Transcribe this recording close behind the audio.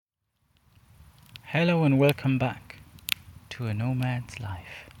Hello and welcome back to A Nomad's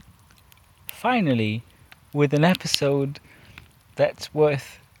Life. Finally, with an episode that's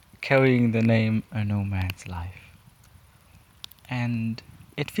worth carrying the name A Nomad's Life. And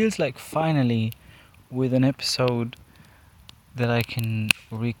it feels like finally with an episode that I can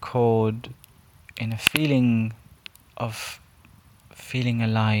record in a feeling of feeling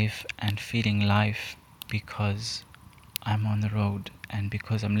alive and feeling life because I'm on the road and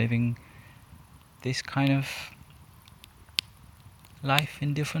because I'm living this kind of life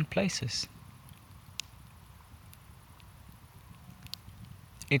in different places.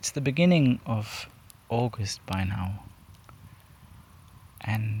 It's the beginning of August by now,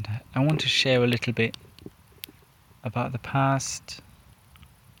 and I want to share a little bit about the past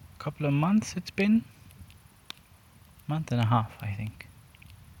couple of months. It's been a month and a half, I think.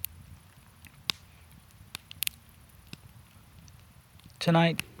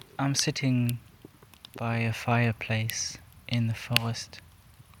 Tonight I'm sitting by a fireplace in the forest,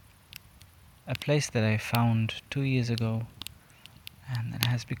 a place that I found 2 years ago and that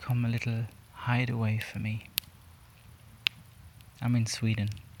has become a little hideaway for me. I'm in Sweden,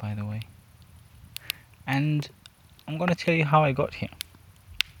 by the way, and I'm going to tell you how I got here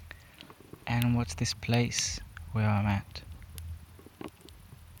and what's this place where I'm at.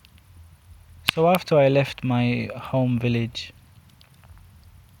 So after I left my home village,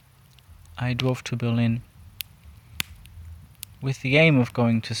 I drove to Berlin with the aim of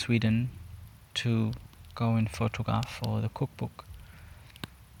going to Sweden to go and photograph for the cookbook.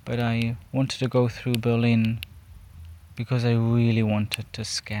 But I wanted to go through Berlin because I really wanted to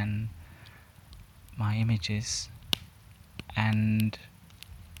scan my images, and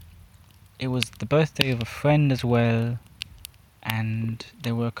it was the birthday of a friend as well, and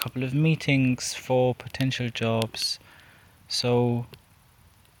there were a couple of meetings for potential jobs, so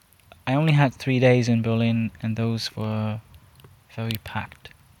I only had 3 days in Berlin, and those were very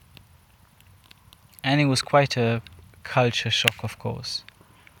packed. And it was quite a culture shock, of course,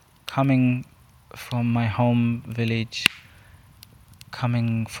 coming from my home village,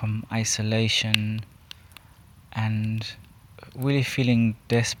 coming from isolation, and really feeling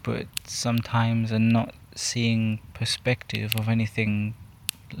desperate sometimes and not seeing perspective of anything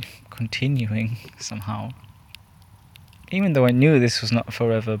continuing somehow. Even though I knew this was not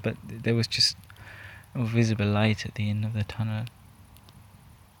forever, but there was just no visible light at the end of the tunnel.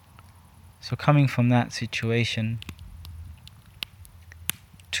 So coming from that situation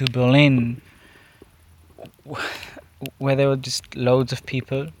to Berlin, where there were just loads of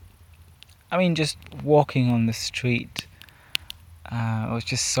people, I mean, just walking on the street was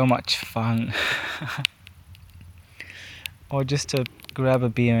just so much fun. Or just to grab a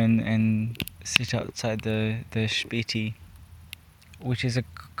beer and sit outside the Späti, which is a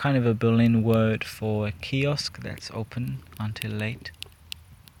kind of a Berlin word for a kiosk that's open until late.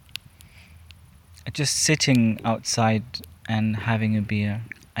 Just sitting outside and having a beer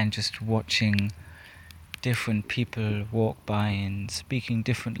and just watching different people walk by and speaking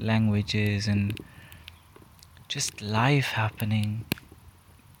different languages and just life happening.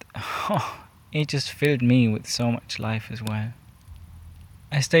 It just filled me with so much life as well.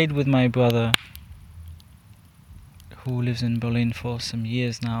 I stayed with my brother, who lives in Berlin for some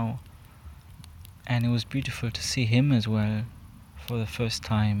years now, and it was beautiful to see him as well for the first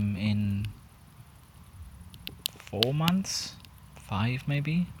time in 4 months, 5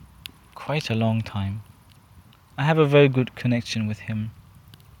 maybe, quite a long time. I have a very good connection with him,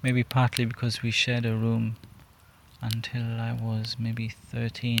 maybe partly because we shared a room until I was maybe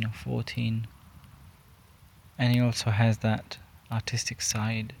 13 or 14, and he also has that artistic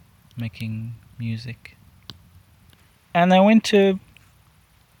side, making music. And I went to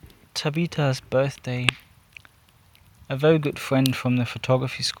Tabitha's birthday, a very good friend from the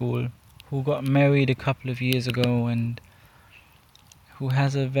photography school who got married a couple of years ago and who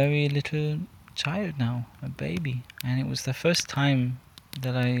has a very little child now, a baby. And it was the first time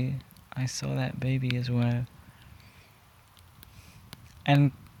that I saw that baby as well.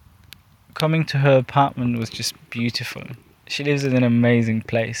 And coming to her apartment was just beautiful. She lives in an amazing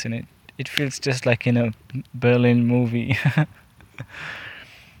place, and it feels just like in a Berlin movie.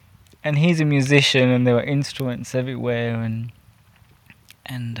 And he's a musician, and there were instruments everywhere, and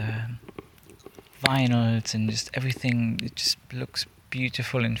vinyls, and just everything. It just looks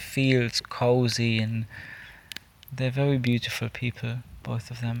beautiful and feels cozy, and they're very beautiful people,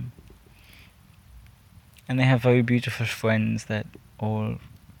 both of them. And they have very beautiful friends that all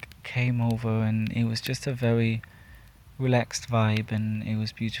came over, and it was just a very relaxed vibe, and it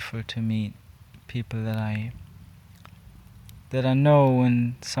was beautiful to meet people that I know,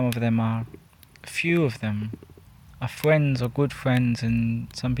 and some of them are a few of them are friends or good friends, and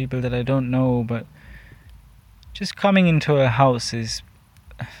some people that I don't know, but just coming into a house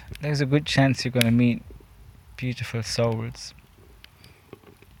there's a good chance you're going to meet beautiful souls.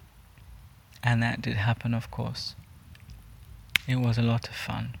 And that did happen, of course. It was a lot of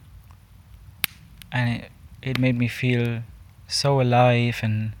fun. And it made me feel so alive.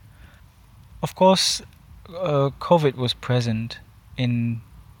 And of course, COVID was present in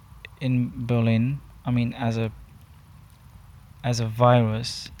Berlin. I mean, as a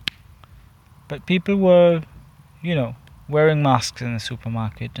virus. But people were, wearing masks in the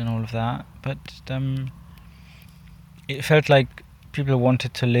supermarket and all of that. But it felt like people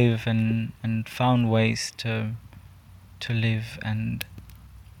wanted to live and found ways to live, and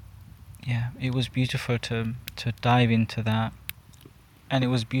yeah, it was beautiful to dive into that. And it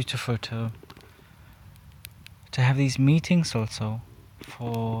was beautiful to have these meetings also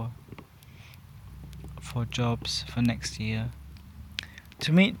for jobs for next year,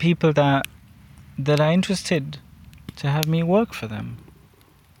 to meet people that are interested to have me work for them.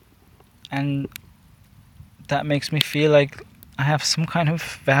 And that makes me feel like I have some kind of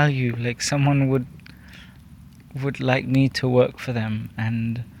value, like someone would like me to work for them,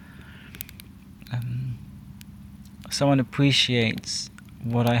 and someone appreciates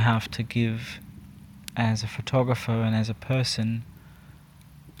what I have to give as a photographer and as a person.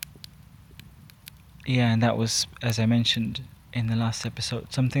 Yeah, and that was, as I mentioned in the last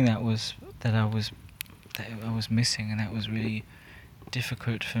episode, something that I was missing, and that was really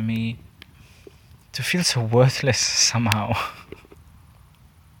difficult for me to feel so worthless somehow.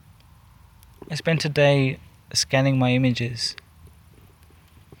 I spent a day scanning my images,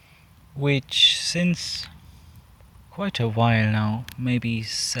 which since quite a while now, maybe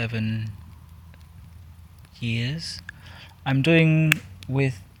 7 years, I'm doing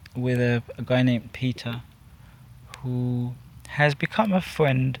with a guy named Peter, who has become a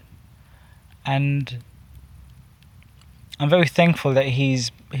friend, and I'm very thankful that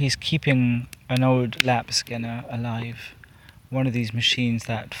he's keeping an old lab scanner alive, one of these machines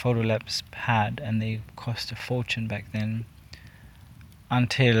that Photolabs had, and they cost a fortune back then,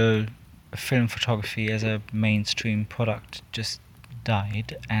 until film photography as a mainstream product just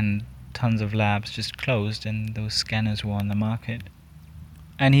died and tons of labs just closed and those scanners were on the market.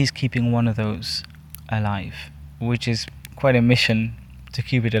 And he's keeping one of those alive, which is quite a mission to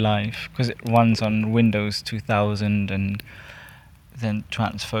keep it alive, because it runs on Windows 2000 and then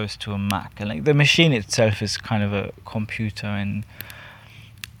transfers to a Mac, and like the machine itself is kind of a computer, and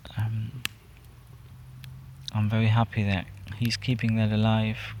I'm very happy that he's keeping that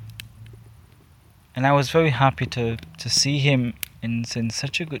alive. And I was very happy to see him in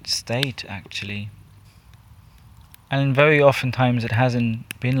such a good state, actually. And very often times it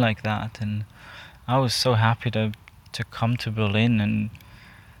hasn't been like that, and I was so happy to come to Berlin and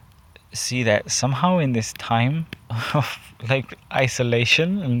see that somehow in this time of like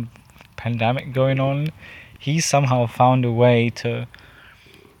isolation and pandemic going on, he somehow found a way to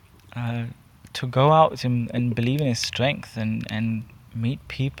go out and believe in his strength and meet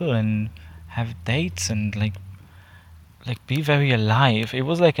people and have dates and like be very alive. It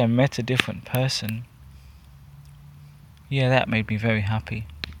was like I met a different person. Yeah, that made me very happy.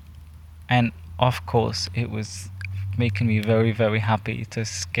 And of course, it was making me very, very happy to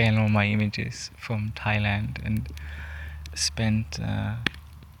scan all my images from Thailand and spent, I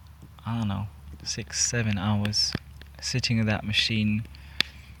don't know, 6-7 hours sitting at that machine,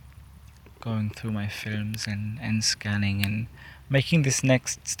 going through my films and scanning and making this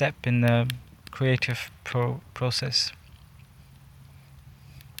next step in the creative process.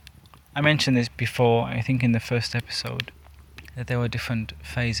 I mentioned this before, I think in the first episode, that there were different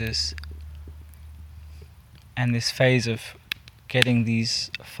phases. And this phase of getting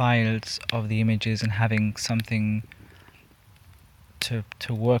these files of the images and having something to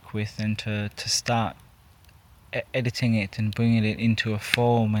work with and to start editing it and bringing it into a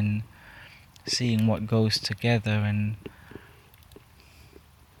form and seeing what goes together, and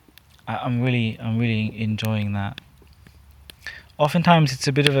I'm really enjoying that. Oftentimes it's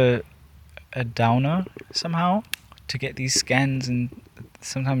a bit of a downer somehow to get these scans, and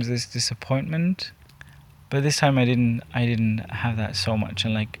sometimes there's disappointment. But this time I didn't have that so much,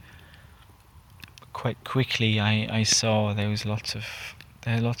 and like quite quickly I saw there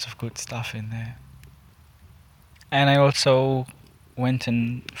are lots of good stuff in there. And I also went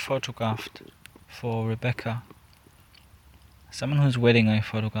and photographed for Rebecca, someone whose wedding I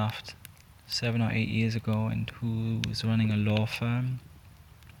photographed 7 or 8 years ago, and who was running a law firm.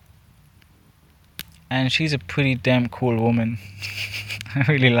 And she's a pretty damn cool woman. I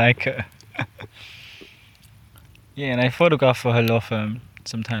really like her. Yeah, and I photograph for her law firm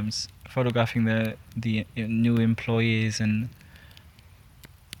sometimes, photographing the new employees, and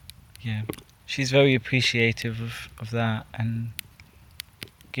yeah, she's very appreciative of that, and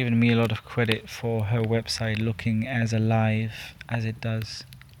giving me a lot of credit for her website looking as alive as it does,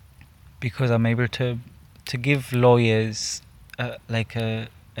 because I'm able to give lawyers like a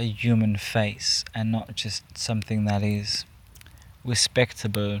human face, and not just something that is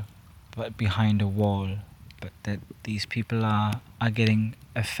respectable but behind a wall, but that these people are getting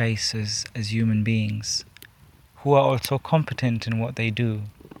a face as human beings who are also competent in what they do.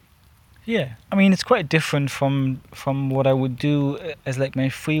 Yeah, I mean, it's quite different from what I would do as like my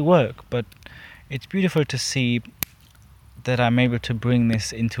free work, but it's beautiful to see that I'm able to bring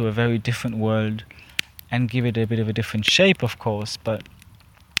this into a very different world and give it a bit of a different shape, of course, but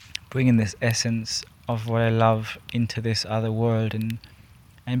bringing this essence of what I love into this other world,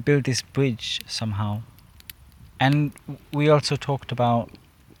 and build this bridge somehow. And we also talked about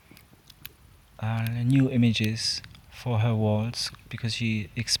new images for her walls, because she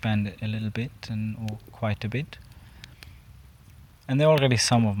expanded a little bit, or quite a bit. And there are already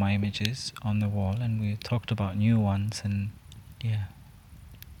some of my images on the wall, and we talked about new ones, and yeah,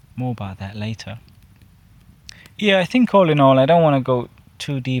 more about that later. Yeah, I think all in all, I don't want to go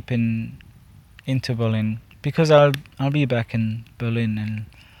too deep into Berlin, because I'll be back in Berlin, and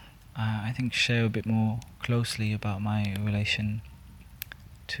I think share a bit more closely about my relation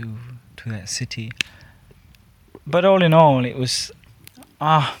to that city. But all in all, it was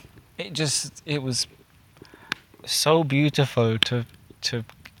it was so beautiful to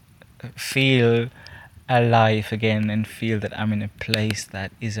feel alive again, and feel that I'm in a place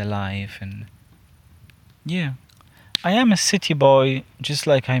that is alive. And yeah, I am a city boy just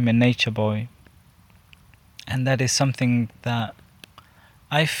like I'm a nature boy, and that is something that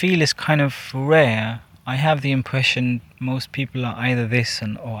I feel is kind of rare. I have the impression most people are either this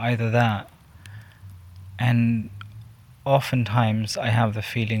or either that, and oftentimes I have the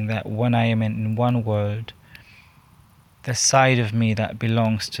feeling that when I am in one world, the side of me that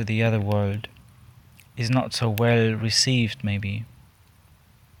belongs to the other world is not so well received, maybe.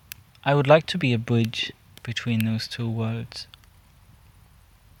 I would like to be a bridge between those two worlds.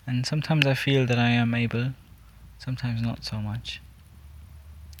 And sometimes I feel that I am able, sometimes not so much.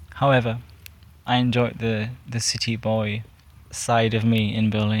 However, I enjoyed the city boy side of me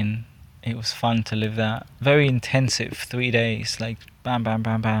in Berlin. It was fun to live that. Very intensive 3 days, like bam, bam,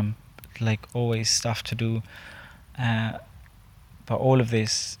 bam, bam. Like always stuff to do. But all of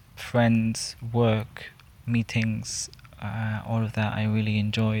this, friends, work, meetings, all of that I really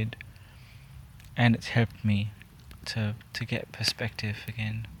enjoyed. And it helped me to get perspective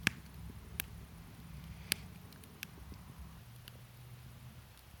again.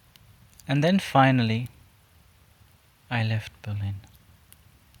 And then finally, I left Berlin.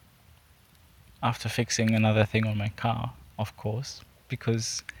 After fixing another thing on my car, of course,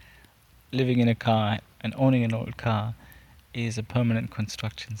 because living in a car and owning an old car is a permanent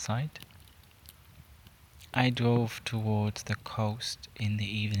construction site. I drove towards the coast in the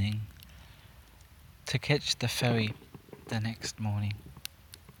evening to catch the ferry the next morning.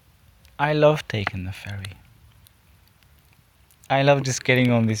 I love taking the ferry. I love just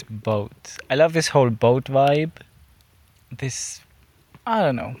getting on this boat. I love this whole boat vibe. I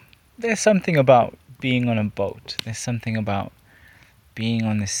don't know. There's something about being on a boat. There's something about being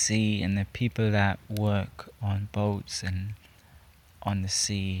on the sea, and the people that work on boats and on the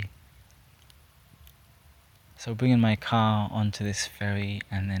sea. So bringing my car onto this ferry,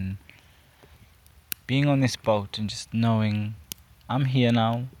 and then being on this boat, and just knowing I'm here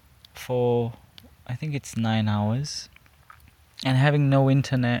now for, I think it's 9 hours, and having no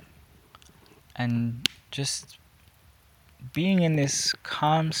internet, and just being in this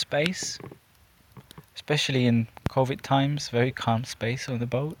calm space, especially in COVID times, very calm space on the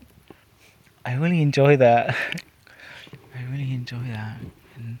boat. I really enjoy that. I really enjoy that.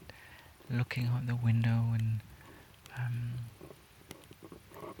 And looking out the window, and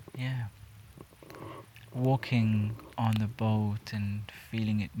yeah, walking on the boat and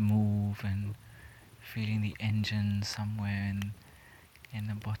feeling it move, and feeling the engine somewhere in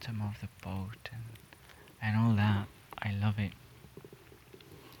the bottom of the boat, and all that. I love it.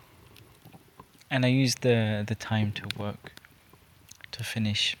 And I used the time to work, to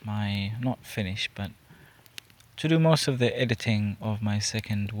finish my, not finish, but to do most of the editing of my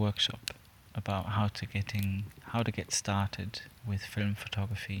second workshop about how to get started with film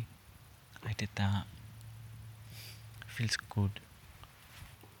photography. I did that. Feels good.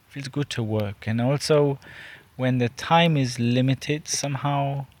 Feels good to work. And also, when the time is limited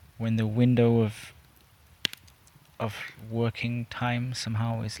somehow, when the window of working time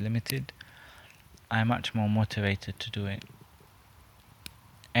somehow is limited, I'm much more motivated to do it.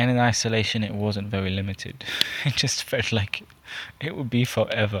 And in isolation, it wasn't very limited. It just felt like it would be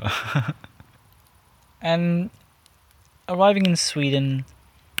forever. And arriving in Sweden,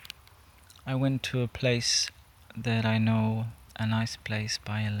 I went to a place that I know, a nice place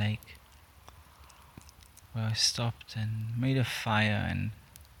by a lake, where I stopped and made a fire and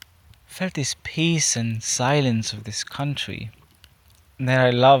felt this peace and silence of this country that I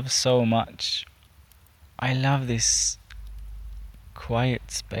love so much. I love this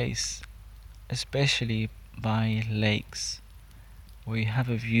quiet space, especially by lakes, where you have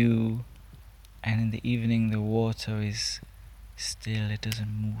a view, and in the evening the water is still, it doesn't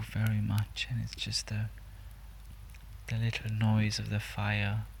move very much, and it's just the little noise of the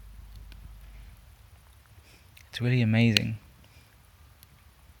fire. It's really amazing.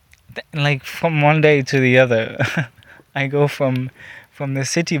 Like from one day to the other, I go from the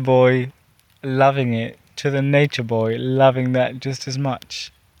city boy loving it to the nature boy loving that just as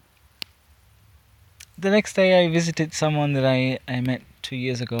much. The next day I visited someone that I met 2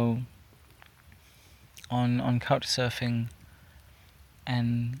 years ago on couch surfing,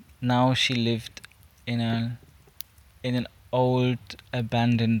 and now she lived in an old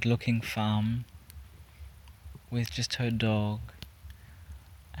abandoned looking farm with just her dog,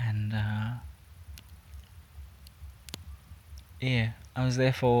 and yeah, I was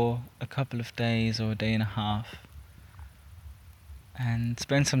there for a couple of days or a day and a half and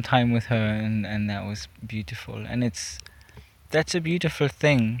spent some time with her, and that was beautiful. And that's a beautiful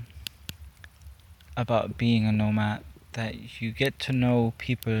thing about being a nomad, that you get to know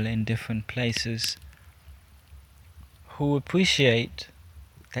people in different places who appreciate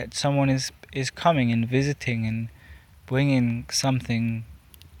that someone is coming and visiting and bringing something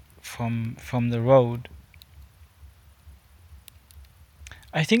from the road.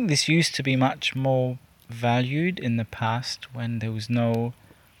 I think this used to be much more valued in the past, when there was no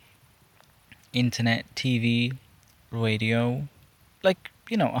internet, TV, radio. Like,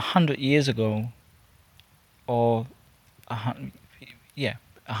 100 years ago, or 100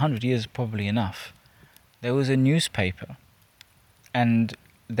 years is probably enough. There was a newspaper, and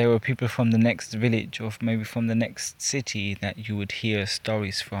there were people from the next village or maybe from the next city that you would hear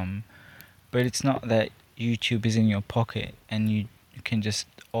stories from. But it's not that YouTube is in your pocket and you can just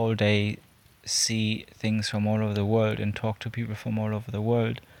all day see things from all over the world and talk to people from all over the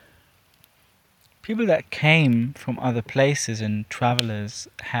world. People that came from other places and travelers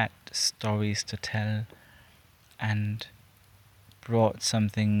had stories to tell and brought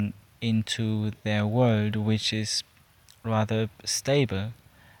something into their world which is rather stable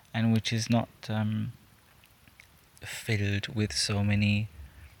and which is not filled with so many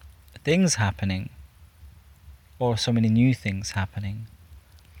things happening or so many new things happening.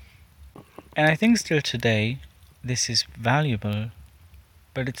 And I think still today this is valuable,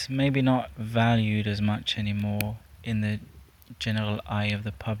 but it's maybe not valued as much anymore in the general eye of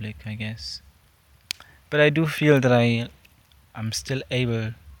the public, I guess. But I do feel that I'm still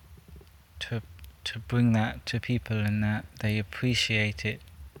able to bring that to people and that they appreciate it.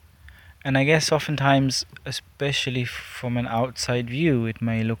 And I guess oftentimes, especially from an outside view, it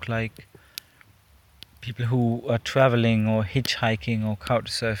may look like people who are traveling or hitchhiking or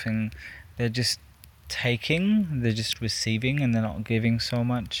couch surfing, they're just taking, they're just receiving, and they're not giving so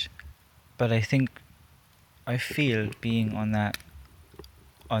much. But I feel being on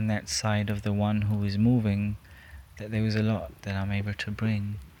that side of the one who is moving, that there is a lot that I'm able to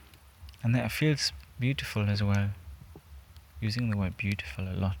bring, and that feels beautiful as well. Using the word beautiful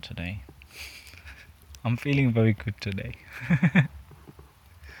a lot today. I'm feeling very good today.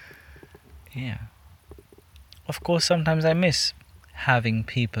 Yeah. Of course, sometimes I miss having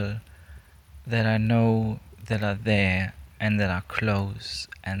people that I know that are there and that are close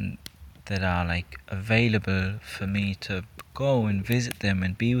and that are like available for me to go and visit them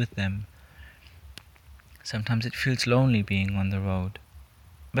and be with them. Sometimes it feels lonely being on the road.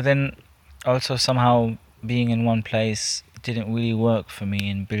 But then also somehow being in one place didn't really work for me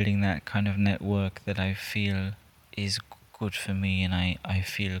in building that kind of network that I feel is good for me, and I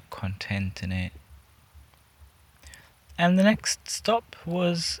feel content in it. And the next stop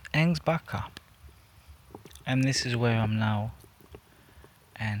was Ängsbacka. And this is where I'm now.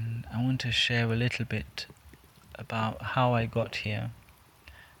 And I want to share a little bit about how I got here.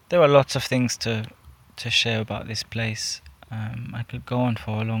 There are lots of things to share about this place. I could go on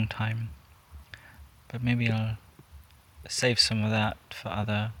for a long time, but maybe I'll save some of that for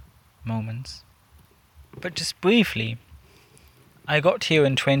other moments. But just briefly, I got here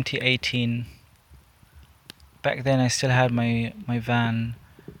in 2018 back then I still had my van,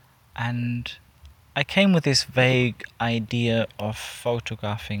 and I came with this vague idea of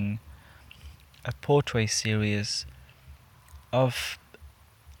photographing a portrait series of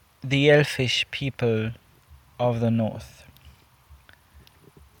the elfish people of the north.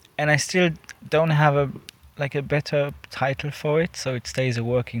 And I still don't have a better title for it, so it stays a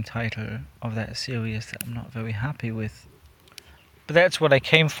working title of that series that I'm not very happy with. But that's what I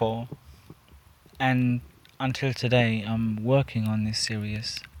came for, and until today I'm working on this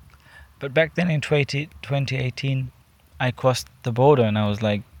series. But back then in 2018, I crossed the border and I was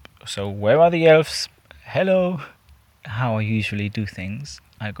like, so where are the elves? Hello. How I usually do things.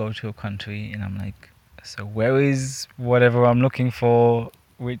 I go to a country and I'm like, so where is whatever I'm looking for?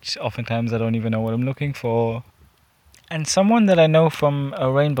 Which oftentimes I don't even know what I'm looking for. And someone that I know from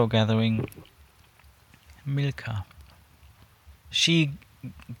a rainbow gathering, Milka, she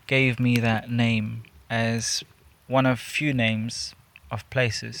gave me that name as one of few names of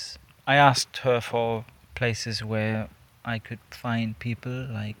places. I asked her for places where I could find people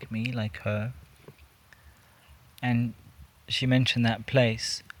like me, like her. And she mentioned that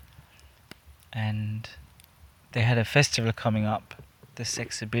place. And they had a festival coming up, the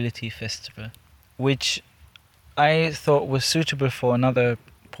Sexability Festival, which I thought was suitable for another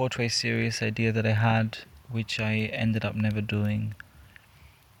portrait series idea that I had, which I ended up never doing.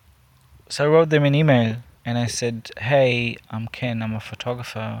 So I wrote them an email and I said, hey, I'm Ken, I'm a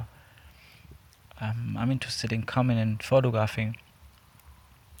photographer. I'm interested in coming and photographing.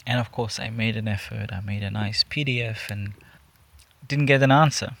 And of course I made an effort, I made a nice PDF and didn't get an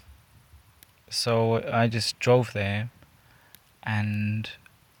answer. So I just drove there, and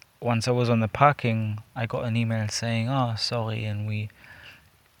once I was on the parking, I got an email saying, oh, sorry, and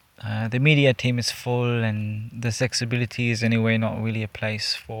the media team is full and the Sexability is anyway not really a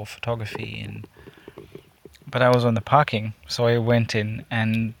place for photography. But I was on the parking, so I went in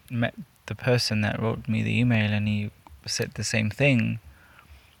and met the person that wrote me the email, and he said the same thing.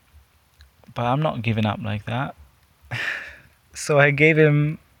 But I'm not giving up like that. So I gave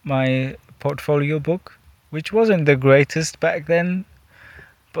him my portfolio book, which wasn't the greatest back then,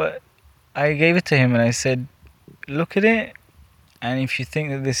 but I gave it to him and I said, look at it, and if you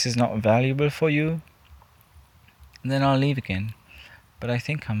think that this is not valuable for you, then I'll leave again. But I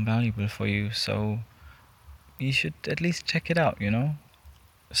think I'm valuable for you, so you should at least check it out, you know?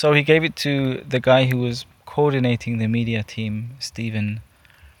 So he gave it to the guy who was coordinating the media team, Stephen.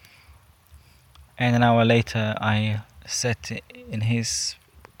 And an hour later, I sat in his,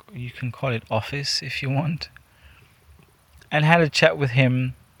 you can call it office if you want, and had a chat with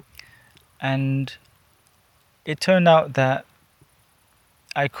him. And it turned out that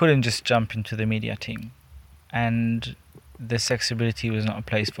I couldn't just jump into the media team, and the Sexability was not a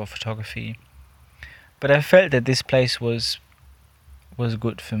place for photography. But I felt that this place was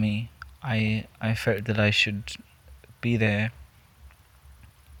good for me. I felt that I should be there.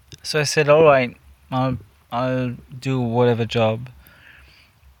 So I said, all right, I'll do whatever job.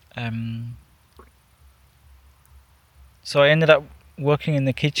 So I ended up working in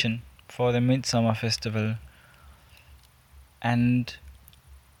the kitchen for the Midsummer Festival, and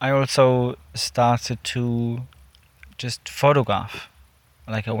I also started to just photograph.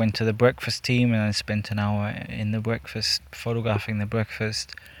 Like I went to the breakfast team and I spent an hour in the breakfast photographing the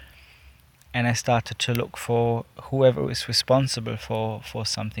breakfast, and I started to look for whoever is responsible for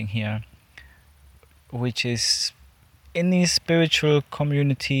something here, which is in these spiritual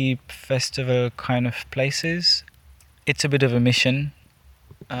community festival kind of places. It's a bit of a mission,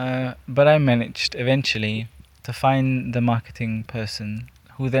 but I managed eventually to find the marketing person,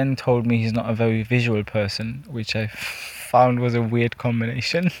 who then told me he's not a very visual person, which I found was a weird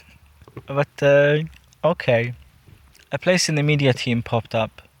combination. But okay, a place in the media team popped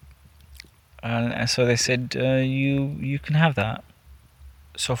up, and so they said, you can have that.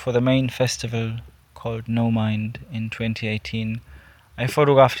 So for the main festival called No Mind in 2018, I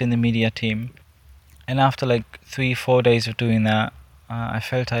photographed in the media team, and after like 3-4 days of doing that, I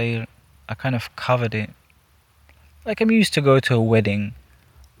felt I kind of covered it. Like I'm used to go to a wedding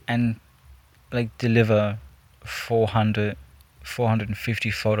and like deliver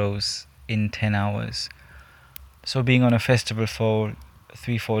 450 photos in 10 hours. So being on a festival for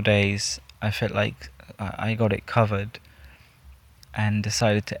 3-4 days, I felt like I got it covered, and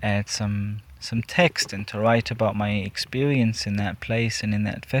decided to add some text and to write about my experience in that place and in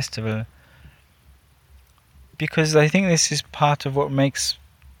that festival, because I think this is part of what makes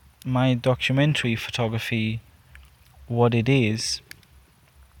my documentary photography what it is,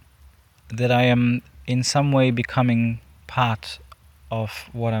 that I am in some way becoming part of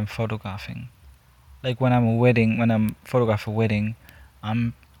what I'm photographing. Like when I'm photograph a wedding,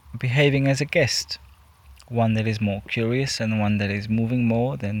 I'm behaving as a guest. One that is more curious and one that is moving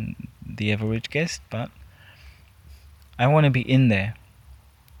more than the average guest, but I want to be in there.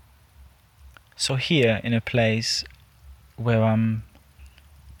 So here, in a place where I'm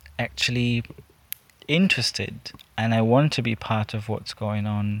actually interested and I want to be part of what's going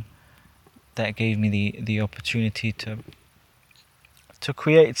on, that gave me the opportunity to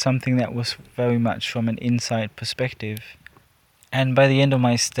create something that was very much from an inside perspective. And by the end of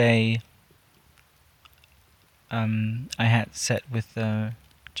my stay, I had sat with the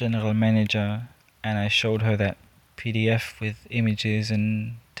general manager and I showed her that PDF with images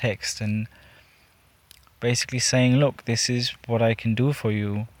and text and basically saying, look, this is what I can do for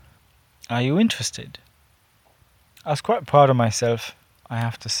you. Are you interested? I was quite proud of myself, I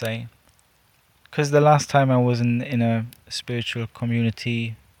have to say. Because the last time I was in a spiritual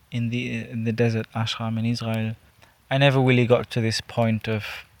community in the desert ashram in Israel, I never really got to this point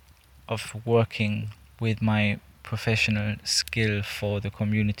of working with my professional skill for the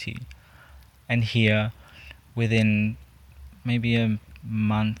community. And here, within maybe a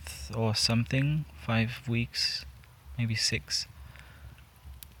month or something, 5 weeks, maybe 6,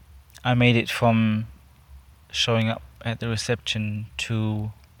 I made it from showing up at the reception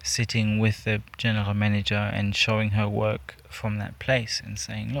to sitting with the general manager and showing her work from that place and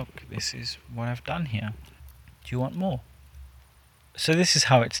saying, look, this is what I've done here. Do you want more? So this is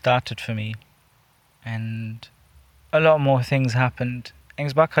how it started for me. And a lot more things happened.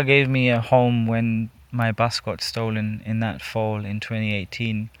 Ängsbacka gave me a home when my bus got stolen in that fall in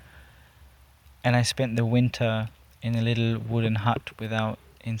 2018. And I spent the winter in a little wooden hut without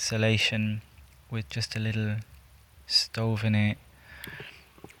insulation, with just a little stove in it,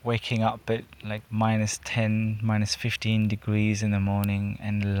 waking up at like -10, -15 degrees in the morning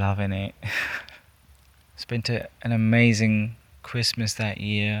and loving it. Spent an amazing Christmas that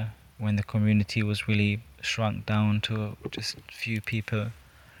year when the community was really shrunk down to just a few people,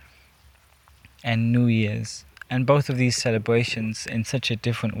 and New Year's, and both of these celebrations in such a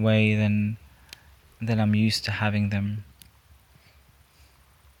different way than I'm used to having them.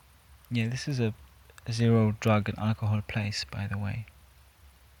 Yeah, this is a zero drug and alcohol place, by the way.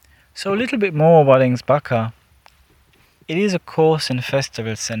 So a little bit more about Ängsbacka. It is a course and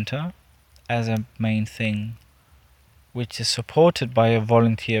festival center as a main thing, which is supported by a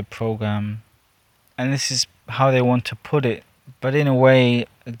volunteer program. And this is how they want to put it. But in a way,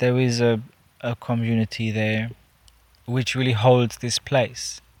 there is a community there which really holds this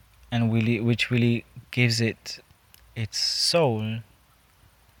place and which really gives it its soul.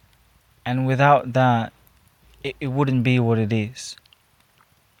 And without that, it wouldn't be what it is.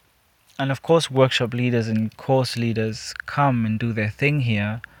 And of course, workshop leaders and course leaders come and do their thing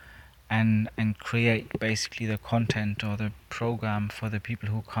here and create basically the content or the program for the people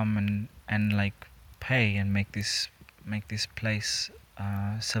who come and like pay and make this place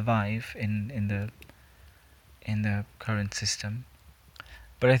survive in the current system.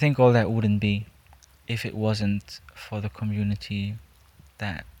 But I think all that wouldn't be if it wasn't for the community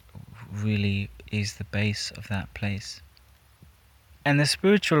that really is the base of that place. And the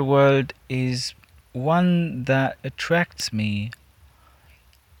spiritual world is one that attracts me,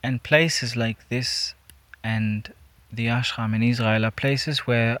 and places like this and the ashram in Israel are places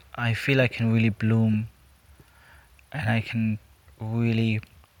where I feel I can really bloom and I can really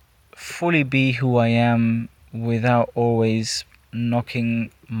fully be who I am without always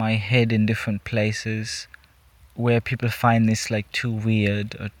knocking my head in different places where people find this like too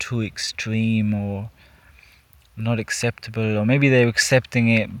weird or too extreme or not acceptable, or maybe they're accepting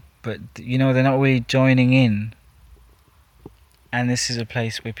it but they're not really joining in. And this is a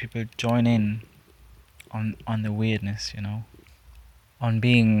place where people join in on the weirdness, on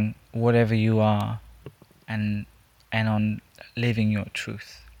being whatever you are and on living your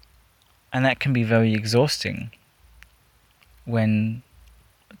truth. And that can be very exhausting when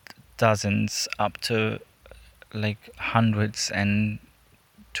dozens up to like hundreds and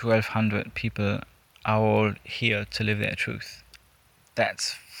 1,200 people are all here to live their truth.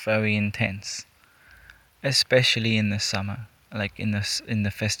 That's very intense, especially in the summer, like in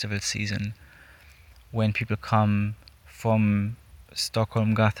the festival season, when people come from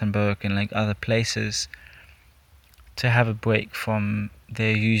Stockholm, Gothenburg, and like other places to have a break from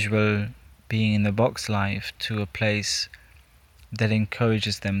their usual being in the box life to a place that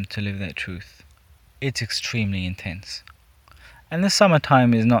encourages them to live their truth. It's extremely intense. And the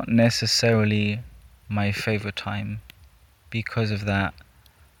summertime is not necessarily my favorite time because of that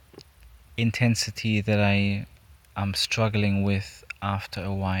intensity that I am struggling with after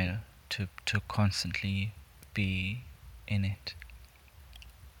a while. to constantly be in it.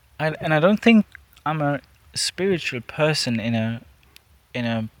 And I don't think I'm a spiritual person in a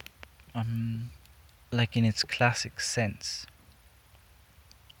like in its classic sense.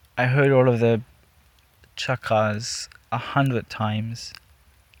 I heard all of the chakras 100 times,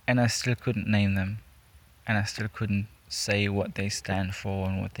 and I still couldn't name them, and I still couldn't say what they stand for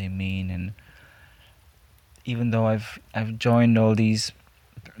and what they mean. And even though I've joined all these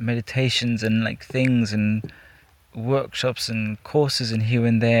meditations and like things and workshops and courses and here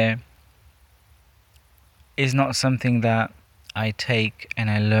and there, is not something that I take and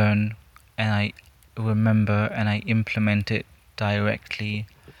I learn and I remember and I implement it directly,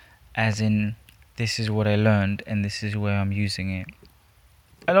 as in this is what I learned and this is where I'm using it.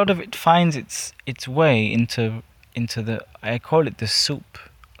 A lot of it finds its way into the, I call it the soup,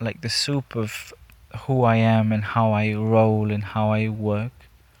 like the soup of who I am and how I roll and how I work.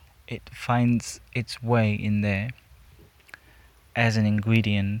 It finds its way in there as an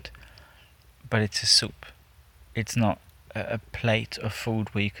ingredient, but it's a soup. It's not a plate of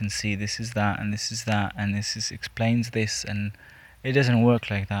food where you can see this is that and this is that and this is explains this, and it doesn't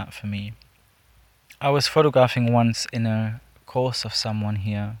work like that for me. I was photographing once in a course of someone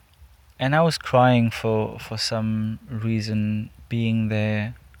here, and I was crying for some reason being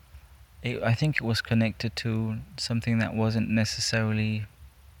there. I think it was connected to something that wasn't necessarily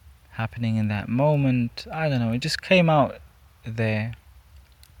happening in that moment. I don't know, it just came out there.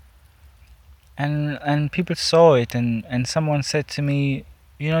 And people saw it, and someone said to me,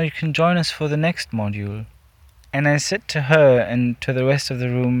 you can join us for the next module. And I said to her and to the rest of the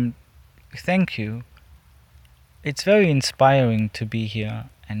room, thank you. It's very inspiring to be here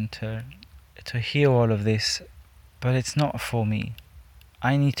and to hear all of this, but it's not for me.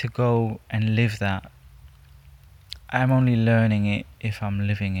 I need to go and live that. I'm only learning it if I'm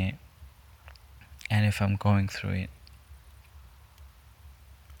living it and if I'm going through it.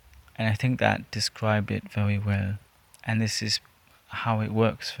 And I think that described it very well. And this is how it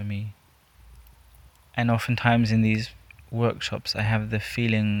works for me. And oftentimes in these workshops I have the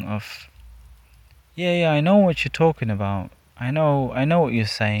feeling of, yeah, I know what you're talking about. I know what you're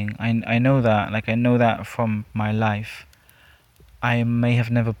saying. I know that, like I know that from my life. I may have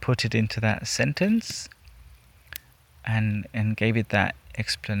never put it into that sentence and gave it that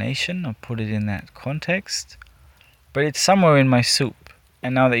explanation or put it in that context, but it's somewhere in my soup.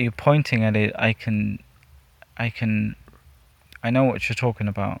 And now that you're pointing at it, I know what you're talking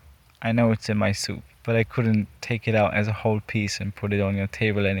about. I know it's in my soup, but I couldn't take it out as a whole piece and put it on your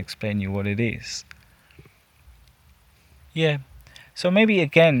table and explain you what it is. Yeah. So maybe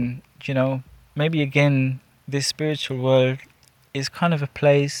again, this spiritual world is kind of a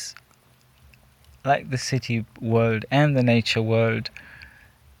place like the city world and the nature world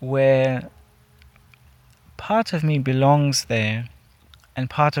where part of me belongs there and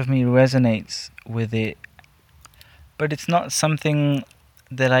part of me resonates with it, but it's not something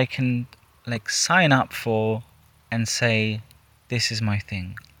that I can like sign up for and say, this is my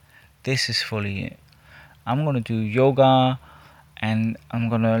thing, this is fully it. I'm gonna do yoga and I'm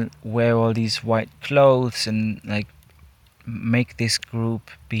gonna wear all these white clothes and like make this group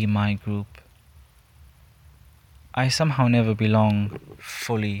be my group. I somehow never belong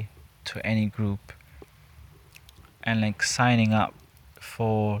fully to any group, and like signing up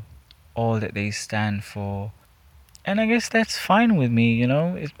for all that they stand for. And I guess that's fine with me,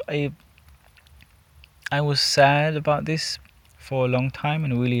 I was sad about this for a long time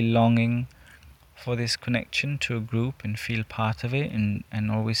and really longing for this connection to a group and feel part of it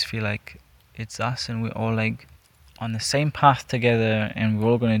and always feel like it's us and we're all like on the same path together and we're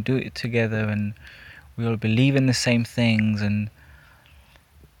all going to do it together and we all believe in the same things.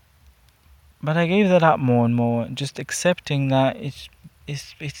 But I gave that up more and more, just accepting that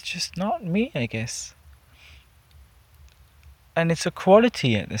it's just not me, I guess. And it's a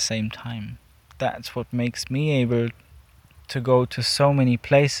quality at the same time. That's what makes me able to go to so many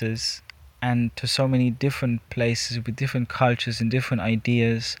places and to so many different places with different cultures and different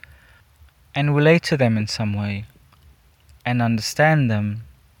ideas and relate to them in some way and understand them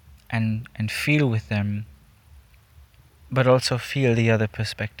and feel with them, but also feel the other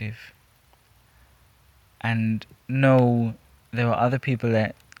perspective and know there are other people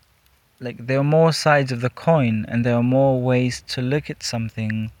that, like, there are more sides of the coin and there are more ways to look at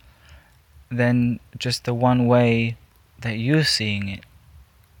something than just the one way that you're seeing it.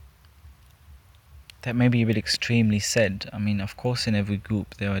 That may be a bit extremely said. I mean, of course in every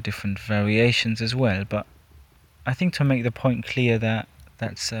group there are different variations as well, but I think to make the point clear that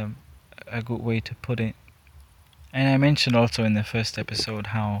that's a good way to put it. And I mentioned also in the first episode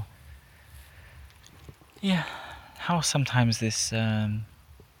how Yeah, how sometimes this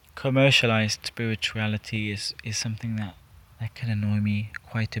commercialized spirituality is something that can annoy me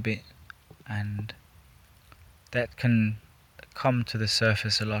quite a bit, and that can come to the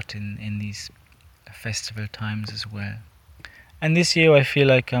surface a lot in these festival times as well. And this year I feel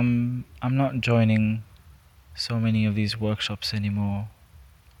like I'm not joining so many of these workshops anymore.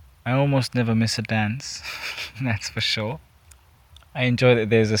 I almost never miss a dance, that's for sure. I enjoy that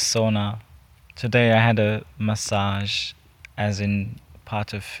there's a sauna. Today I had a massage, as in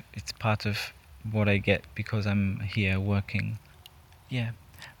it's part of what I get because I'm here working. Yeah,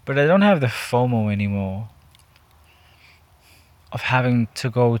 but I don't have the FOMO anymore of having to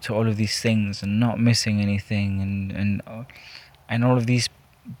go to all of these things and not missing anything, and all of these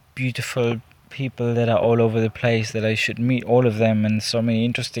beautiful people that are all over the place that I should meet all of them, and so many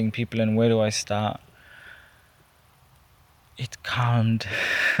interesting people, and where do I start? It calmed.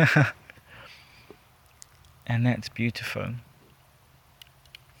 And that's beautiful.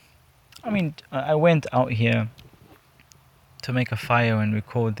 I mean, I went out here to make a fire and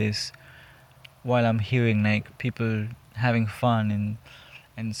record this while I'm hearing like people having fun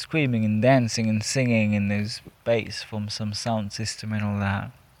and screaming and dancing and singing, and there's bass from some sound system and all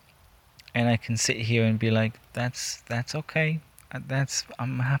that. And I can sit here and be like, that's okay.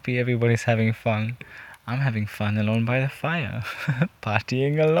 I'm happy everybody's having fun. I'm having fun alone by the fire,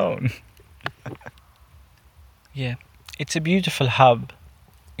 partying alone. Yeah, it's a beautiful hub.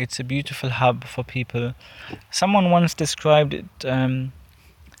 It's a beautiful hub for people. Someone once described it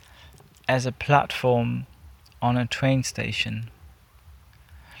as a platform on a train station,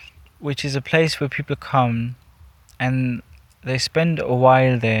 which is a place where people come and they spend a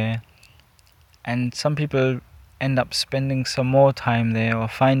while there, and some people end up spending some more time there, or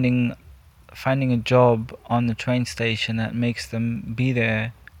finding a job on the train station that makes them be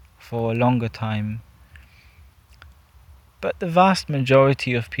there for a longer time. But the vast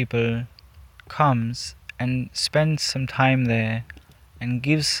majority of people comes and spends some time there and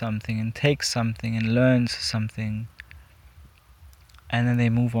gives something and takes something and learns something, and then they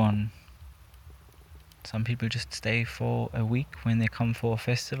move on. Some people just stay for a week when they come for a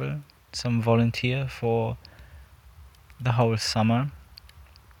festival. Some volunteer for the whole summer.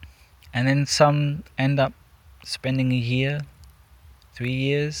 And then some end up spending a year, 3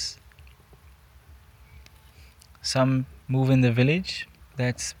 years. Some move in the village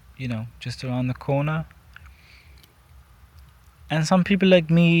that's, just around the corner. And some people like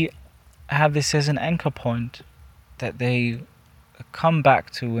me have this as an anchor point that they come back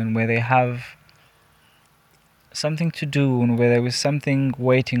to, and where they have something to do, and where there was something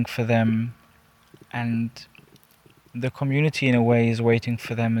waiting for them, and the community in a way is waiting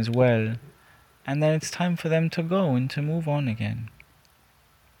for them as well. And then it's time for them to go and to move on again.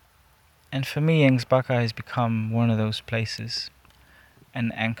 And for me, Ängsbacka has become one of those places,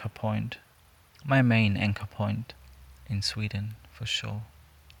 an anchor point, my main anchor point in Sweden, for sure.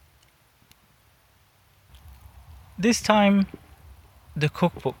 This time, the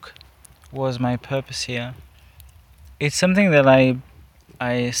cookbook was my purpose here. It's something that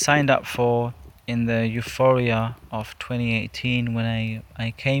I signed up for in the euphoria of 2018 when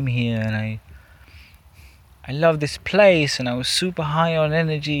I came here, and I love this place, and I was super high on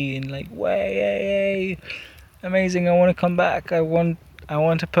energy and like, way, amazing, I want to come back, I want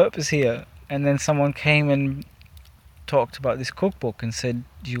a purpose here. And then someone came and talked about this cookbook and said,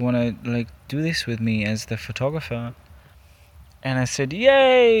 do you want to do this with me as the photographer? And I said,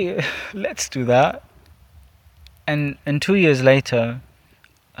 yay, let's do that. And 2 years later,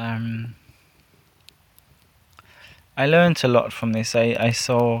 I learned a lot from this. I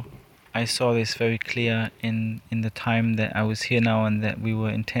saw this very clear in the time that I was here now, and that we were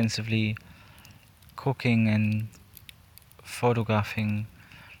intensively cooking and photographing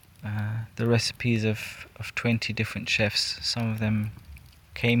the recipes of 20 different chefs. Some of them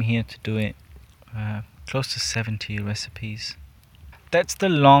came here to do it, close to 70 recipes. That's the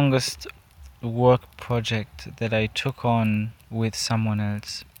longest work project that I took on with someone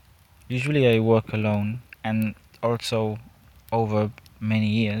else. Usually I work alone, and also over many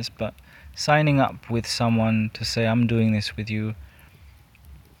years, but signing up with someone to say I'm doing this with you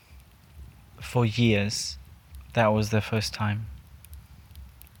for years, that was the first time.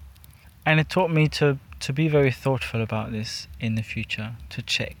 And it taught me to be very thoughtful about this in the future, to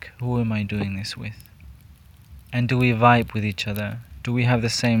check who am I doing this with, and do we vibe with each other, do we have the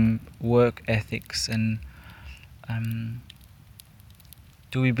same work ethics, and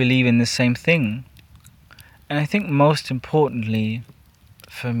do we believe in the same thing. And I think most importantly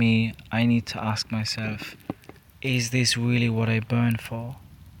for me, I need to ask myself, is this really what I burn for?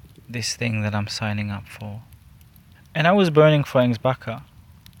 this thing that I'm signing up for. And I was burning for Ängsbacka,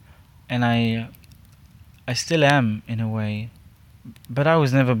 and I still am in a way, but I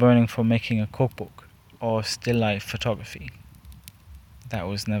was never burning for making a cookbook or still life photography. That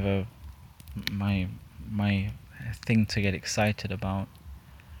was never my thing to get excited about.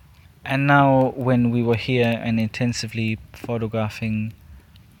 And now when we were here and intensively photographing,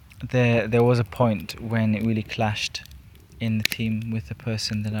 there was a point when it really clashed in the team with the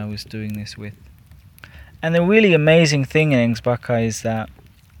person that I was doing this with. And the really amazing thing in Ängsbacka is that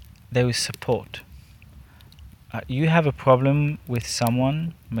there is support. You have a problem with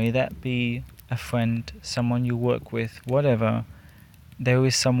someone, may that be a friend, someone you work with, whatever, there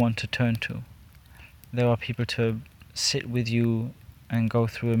is someone to turn to. There are people to sit with you and go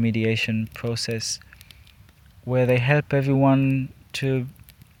through a mediation process where they help everyone to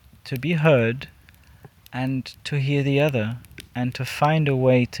be heard and to hear the other and to find a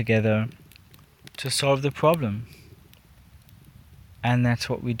way together to solve the problem. And that's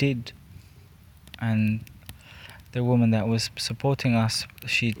what we did. And the woman that was supporting us,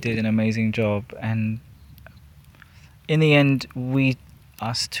 she did an amazing job. And in the end,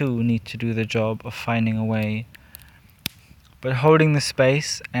 us two need to do the job of finding a way, but holding the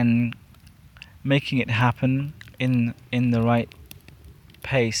space and making it happen in the right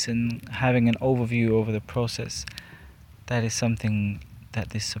pace and having an overview over the process. That is something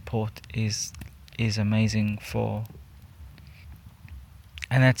that this support is amazing for.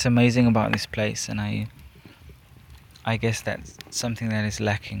 And that's amazing about this place, and I guess that's something that is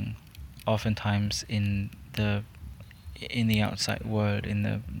lacking oftentimes in the outside world, in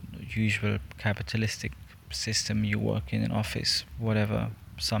the usual capitalistic system. You work in an office, whatever,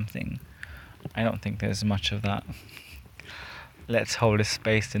 something. I don't think there's much of that. Let's hold a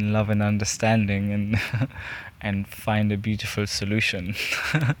space in love and understanding and and find a beautiful solution.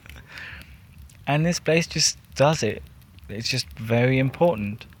 And this place just does it. It's just very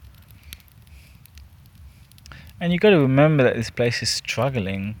important. And you got to remember that this place is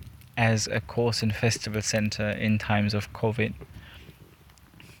struggling as a course and festival center in times of COVID.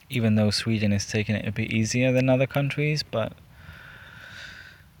 Even though Sweden is taking it a bit easier than other countries, but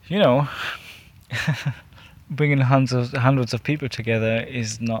you know, bringing hundreds of people together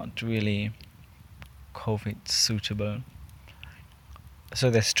is not really COVID suitable. So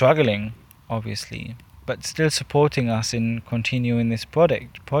they're struggling, obviously, but still supporting us in continuing this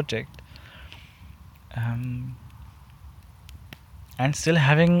project. And still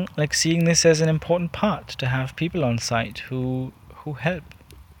having, seeing this as an important part, to have people on site who help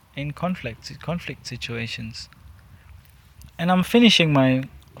in conflict situations. And I'm finishing my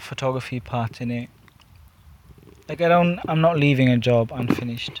photography part in it. I'm not leaving a job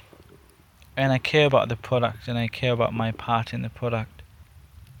unfinished. And I care about the product, and I care about my part in the product.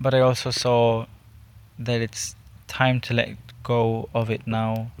 But I also saw that it's time to let go of it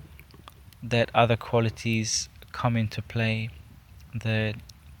now, that other qualities come into play that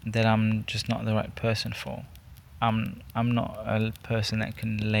I'm just not the right person for. I'm not a person that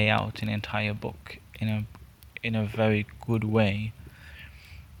can lay out an entire book in a very good way.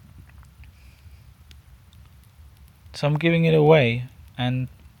 So I'm giving it away and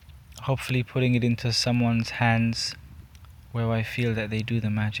hopefully putting it into someone's hands where I feel that they do the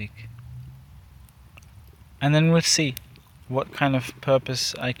magic. And then we'll see what kind of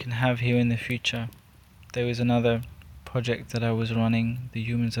purpose I can have here in the future. There is another project that I was running, The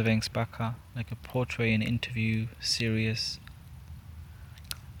Humans of Ängsbacka, like a portrait and interview series.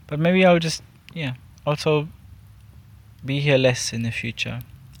 But maybe I'll just, also be here less in the future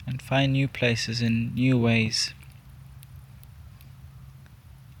and find new places in new ways.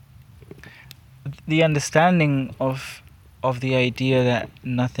 The understanding of the idea that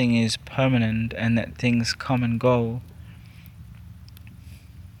nothing is permanent and that things come and go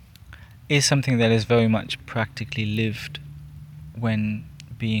is something that is very much practically lived when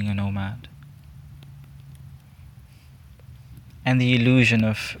being a nomad. And the illusion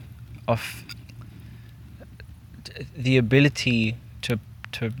of the ability to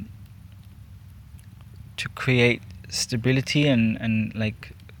create stability and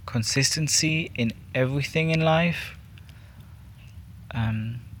consistency in everything in life,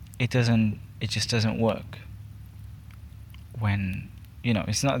 it just doesn't work when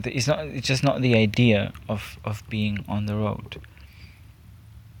it's just not the idea of being on the road.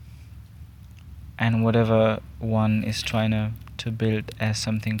 And whatever one is trying to build as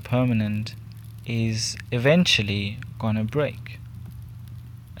something permanent is eventually gonna break.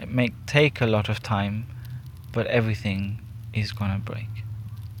 It may take a lot of time, but everything is gonna break.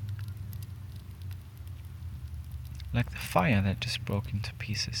 like the fire that just broke into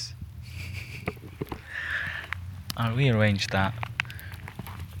pieces. I'll rearrange that.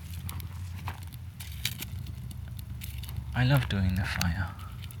 I love doing the fire.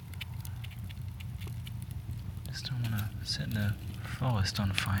 Just don't want to set the forest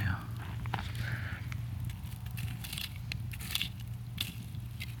on fire.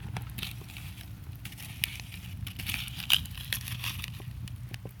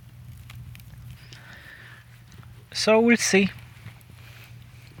 So we'll see.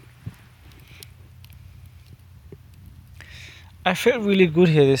 I felt really good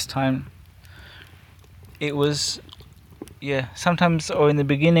here this time. It was, sometimes, or in the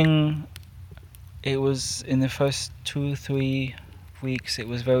beginning, it was in the first 2-3 weeks, it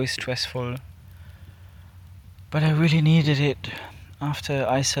was very stressful. But I really needed it. After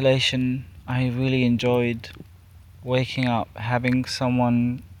isolation, I really enjoyed waking up, having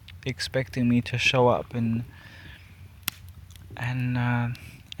someone expecting me to show up and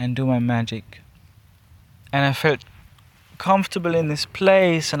do my magic. And I felt comfortable in this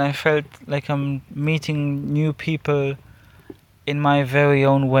place, and I felt like I'm meeting new people in my very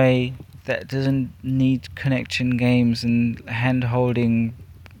own way that doesn't need connection games and hand-holding,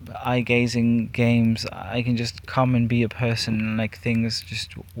 eye-gazing games. I can just come and be a person, and like things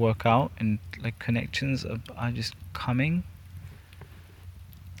just work out, and like connections are just coming.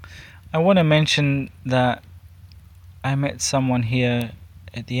 I want to mention that I met someone here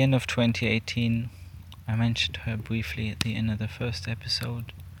at the end of 2018. I mentioned her briefly at the end of the first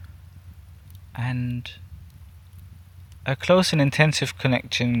episode. And a close and intensive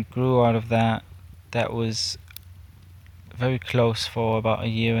connection grew out of that. That was very close for about 1.5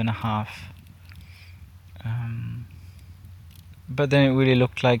 years. But then it really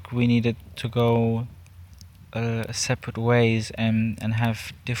looked like we needed to go separate ways and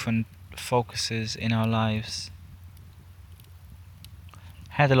have different focuses in our lives.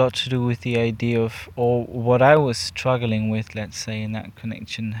 Had a lot to do with the idea of, or what I was struggling with, let's say, in that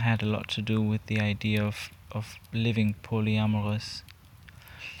connection, had a lot to do with the idea of living polyamorous,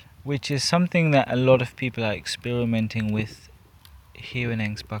 which is something that a lot of people are experimenting with here in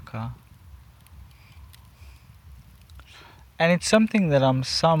Ängsbacka. And it's something that I'm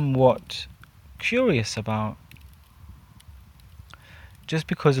somewhat curious about. Just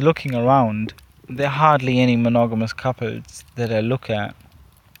because looking around, there are hardly any monogamous couples that I look at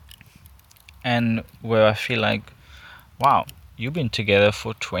and where I feel like, wow, you've been together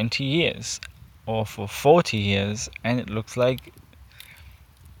for 20 years or for 40 years, and it looks like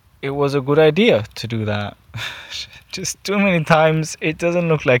it was a good idea to do that. Just too many times it doesn't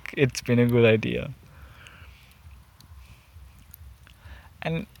look like it's been a good idea.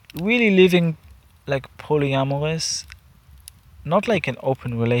 And really living like polyamorous, not like an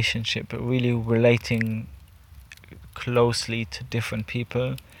open relationship, but really relating closely to different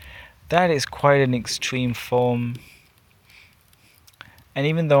people, that is quite an extreme form. And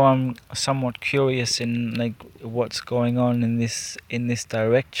even though I'm somewhat curious in like what's going on in this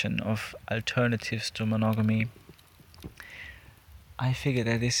direction of alternatives to monogamy, I figure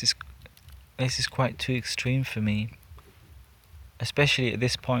that this is quite too extreme for me, especially at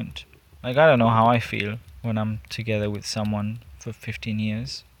this point. Like, I don't know how I feel when I'm together with someone for 15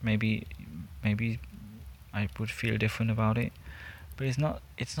 years. Maybe I would feel different about it, but it's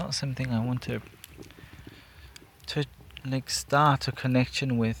not something I want to like start a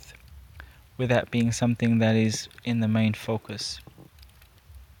connection with, that being something that is in the main focus.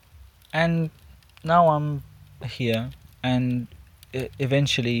 And now I'm here, and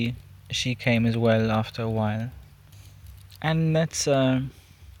eventually she came as well after a while, and that's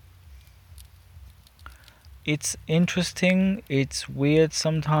it's interesting, it's weird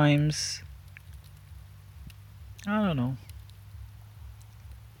sometimes. I don't know.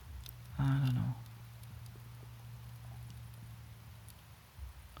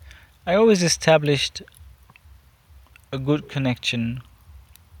 I always established a good connection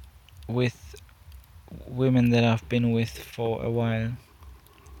with women that I've been with for a while.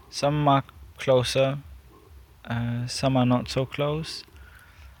 Some are closer, some are not so close.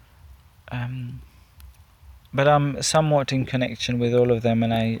 But I'm somewhat in connection with all of them,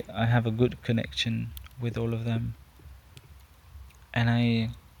 and I have a good connection with all of them. And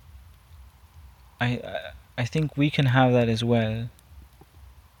I think we can have that as well.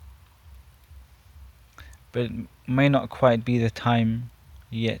 But it may not quite be the time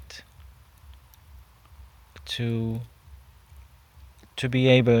yet to be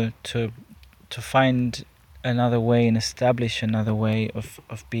able to find another way and establish another way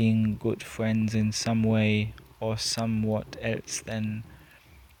of being good friends in some way or somewhat else than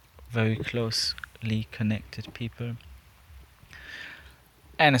very close deeply connected people.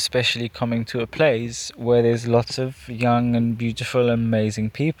 And especially coming to a place where there's lots of young and beautiful, amazing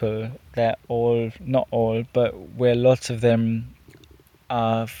people that all, not all, but where lots of them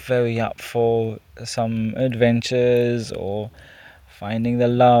are very up for some adventures or finding the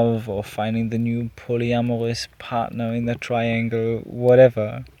love or finding the new polyamorous partner in the triangle,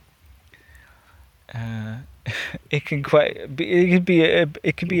 whatever. Uh, it can quite be.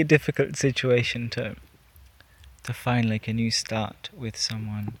 It can be a difficult situation to find like a new start with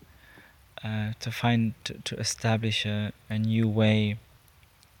someone. To establish a new way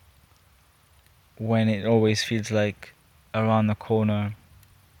when it always feels like around the corner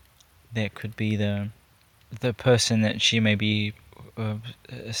there could be the person that she may be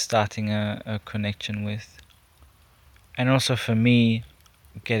starting a connection with. And also for me,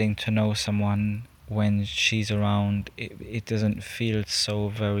 getting to know someone when she's around, it doesn't feel so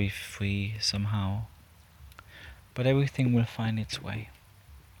very free somehow. But everything will find its way.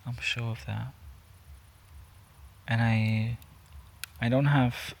 I'm sure of that. And I don't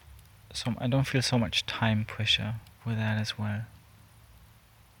have I don't feel so much time pressure with that as well.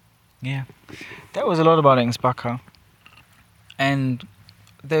 Yeah. That was a lot about Ängsbacka. And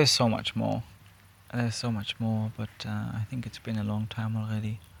there's so much more. There's so much more, but I think it's been a long time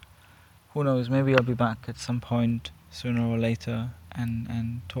already. Who knows, maybe I'll be back at some point sooner or later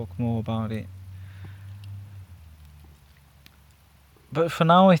and talk more about it. But for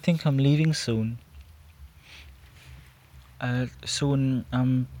now I think I'm leaving soon. Soon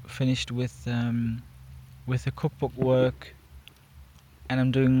I'm finished with the cookbook work, and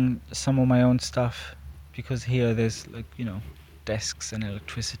I'm doing some of my own stuff because here there's like, desks and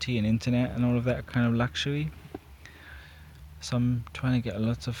electricity and internet and all of that kind of luxury. So I'm trying to get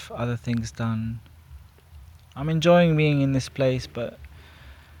lots of other things done. I'm enjoying being in this place, but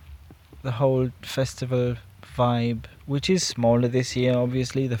the whole festival vibe, which is smaller this year,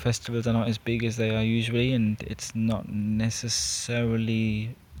 obviously the festivals are not as big as they are usually, and it's not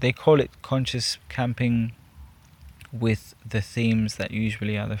necessarily, they call it conscious camping with the themes that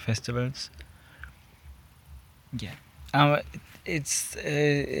usually are the festivals. Yeah. It's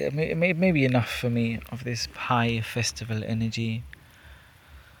maybe enough for me of this high festival energy,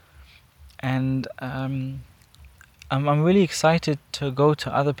 and I'm really excited to go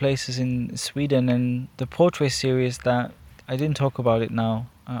to other places in Sweden, and the portrait series that I didn't talk about it now.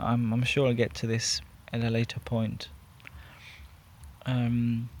 I'm sure I'll get to this at a later point.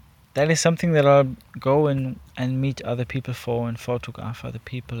 That is something that I'll go and meet other people for, and photograph other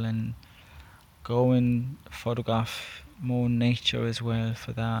people, and go and photograph more nature as well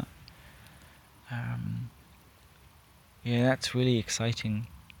for that. Yeah, that's really exciting.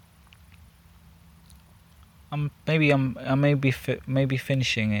 I may be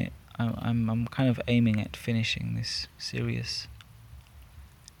finishing it. I'm kind of aiming at finishing this series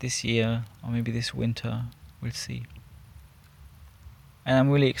this year, or maybe this winter. We'll see. And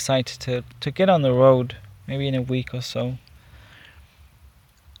I'm really excited to get on the road, maybe in a week or so,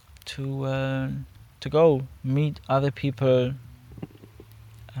 to go meet other people,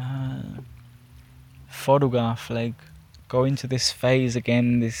 photograph, like go into this phase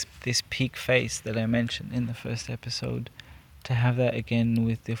again, this peak phase that I mentioned in the first episode, to have that again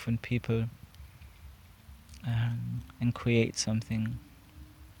with different people, and create something.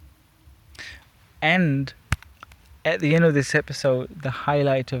 And at the end of this episode, the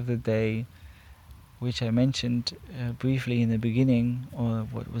highlight of the day, which I mentioned briefly in the beginning, or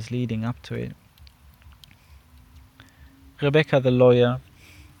what was leading up to it, Rebecca the lawyer,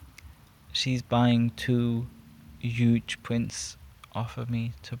 she's buying 2 huge prints off of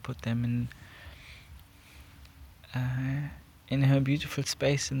me to put them in her beautiful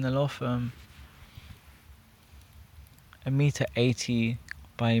space in the law firm. 1.80 m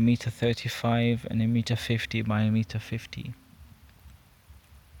by 1.35 m and 1.50 m by 1.50 m.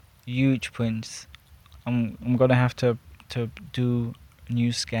 Huge prints. I'm gonna have to do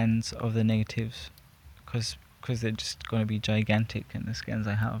new scans of the negatives, because they're just gonna be gigantic, and the scans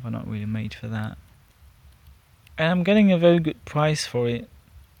I have are not really made for that. And I'm getting a very good price for it,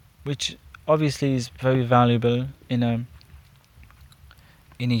 which obviously is very valuable in a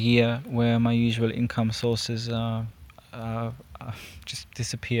year where my usual income sources are just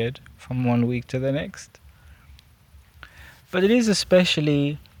disappeared from one week to the next. But it is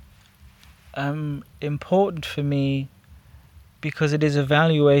especially important for me because it is a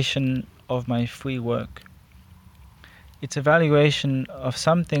valuation of my free work. It's a valuation of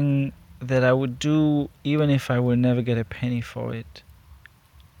something that I would do even if I would never get a penny for it,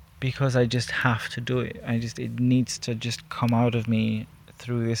 because I just have to do it. It needs to just come out of me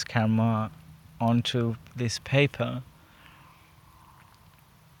through this camera onto this paper,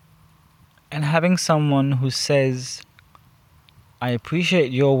 and having someone who says, I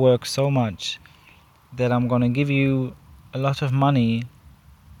appreciate your work so much that I'm going to give you a lot of money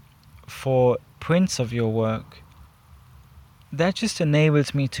for prints of your work, that just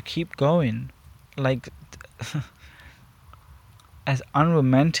enables me to keep going. Like, as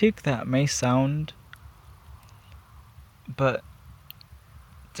unromantic that may sound, but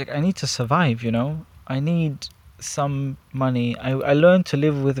it's like, I need to survive, you know? I need some money. I learned to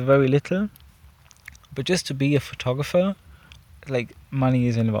live with very little, but just to be a photographer, like, money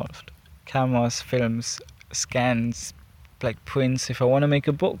is involved. Cameras, films, scans, like prints. If I want to make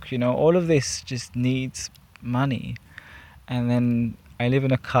a book, you know, all of this just needs money. And then I live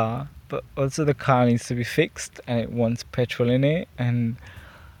in a car, but also the car needs to be fixed and it wants petrol in it, and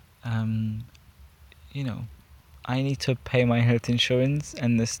you know, I need to pay my health insurance,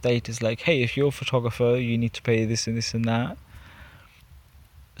 and the state is like, hey, if you're a photographer, you need to pay this and this and that.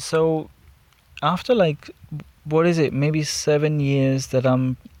 So after, like, what is it, maybe 7 years that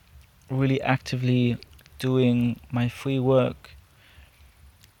I'm really actively doing my free work,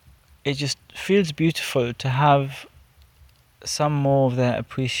 it just feels beautiful to have some more of that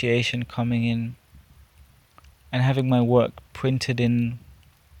appreciation coming in, and having my work printed in,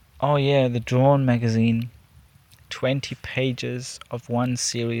 oh yeah, the Drawn magazine, 20 pages of one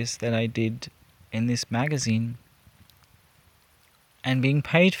series that I did in this magazine, and being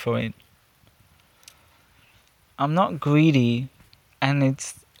paid for it. I'm not greedy, and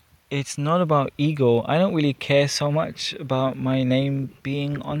it's not about ego. I don't really care so much about my name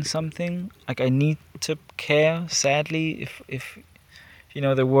being on something. Like, I need to care, sadly, if you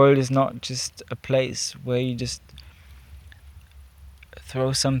know, the world is not just a place where you just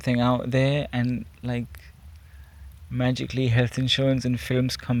throw something out there and, like, magically health insurance and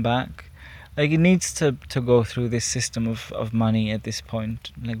films come back. Like, it needs to go through this system of money at this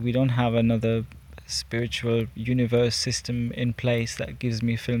point. Like, we don't have another spiritual universe system in place that gives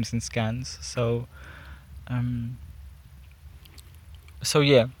me films and scans. So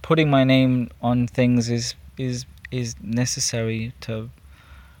yeah, putting my name on things is necessary to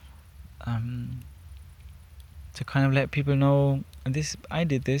kind of let people know, this, I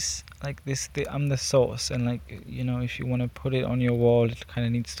did this, like, this, I'm the source, and, like, you know, if you want to put it on your wall, it kind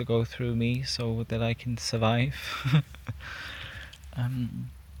of needs to go through me so that I can survive.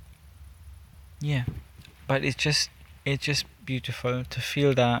 Yeah, but it's just beautiful to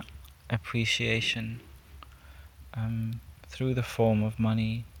feel that appreciation through the form of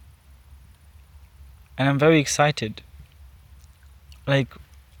money, and I'm very excited. Like,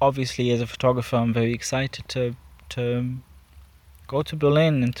 obviously, as a photographer, I'm very excited to go to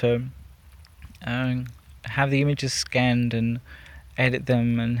Berlin and to have the images scanned and edit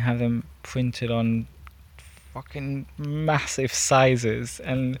them and have them printed on fucking massive sizes,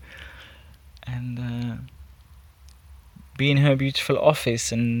 and be in her beautiful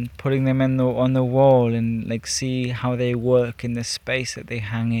office and putting them on the wall, and, like, see how they work in the space that they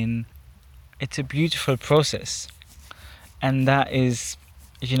hang in. It's a beautiful process, and that is,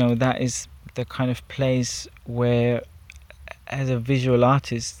 you know, that is the kind of place where, as a visual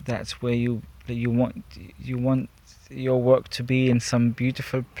artist, that's where you want your work to be in some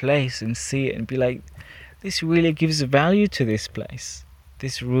beautiful place, and see it and be like, this really gives value to this place.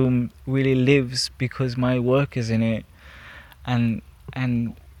 This room really lives because my work is in it, and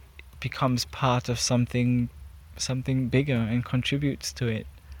becomes part of something bigger and contributes to it,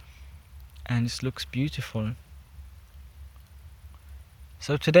 and just looks beautiful.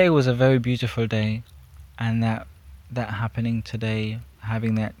 So today was a very beautiful day, and that happening today,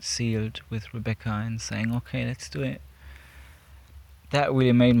 having that sealed with Rebecca and saying, okay, let's do it, that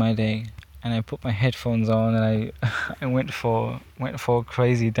really made my day. And I put my headphones on, and I went for a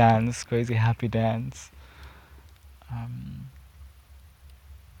crazy happy dance.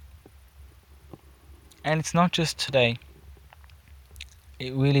 And it's not just today.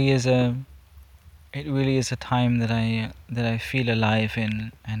 It really is a time that I feel alive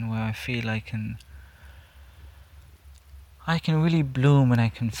in, and where I feel I can really bloom, and I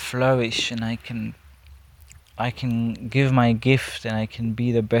can flourish, and I can give my gift, and I can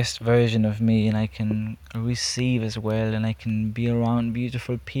be the best version of me, and I can receive as well, and I can be around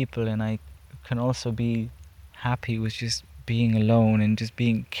beautiful people, and I can also be happy with just being alone, and just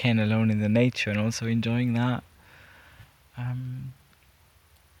being Ken alone in the nature, and also enjoying that.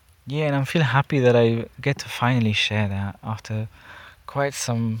 Yeah, and I feel happy that I get to finally share that after quite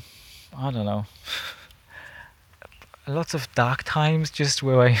some, I don't know, lots of dark times, just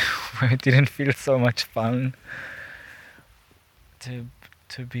where I where it didn't feel so much fun. To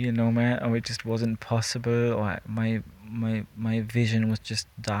to be a nomad, or it just wasn't possible, or my vision was just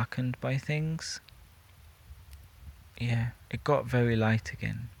darkened by things. Yeah, it got very light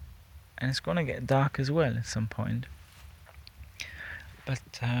again, and it's gonna get dark as well at some point. But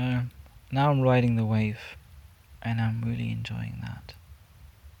now I'm riding the wave, and I'm really enjoying that.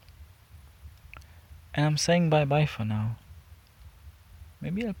 And I'm saying bye bye for now.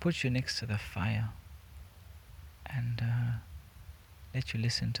 Maybe I'll put you next to the fire and let you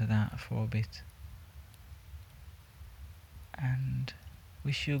listen to that for a bit, and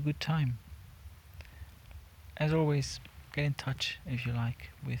wish you a good time. As always, get in touch if you like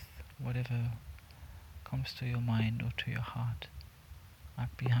with whatever comes to your mind or to your heart.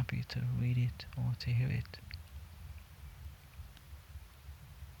 I'd be happy to read it or to hear it.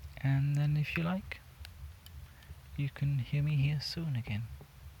 And then if you like, you can hear me here soon again.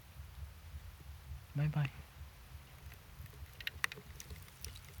 Bye bye.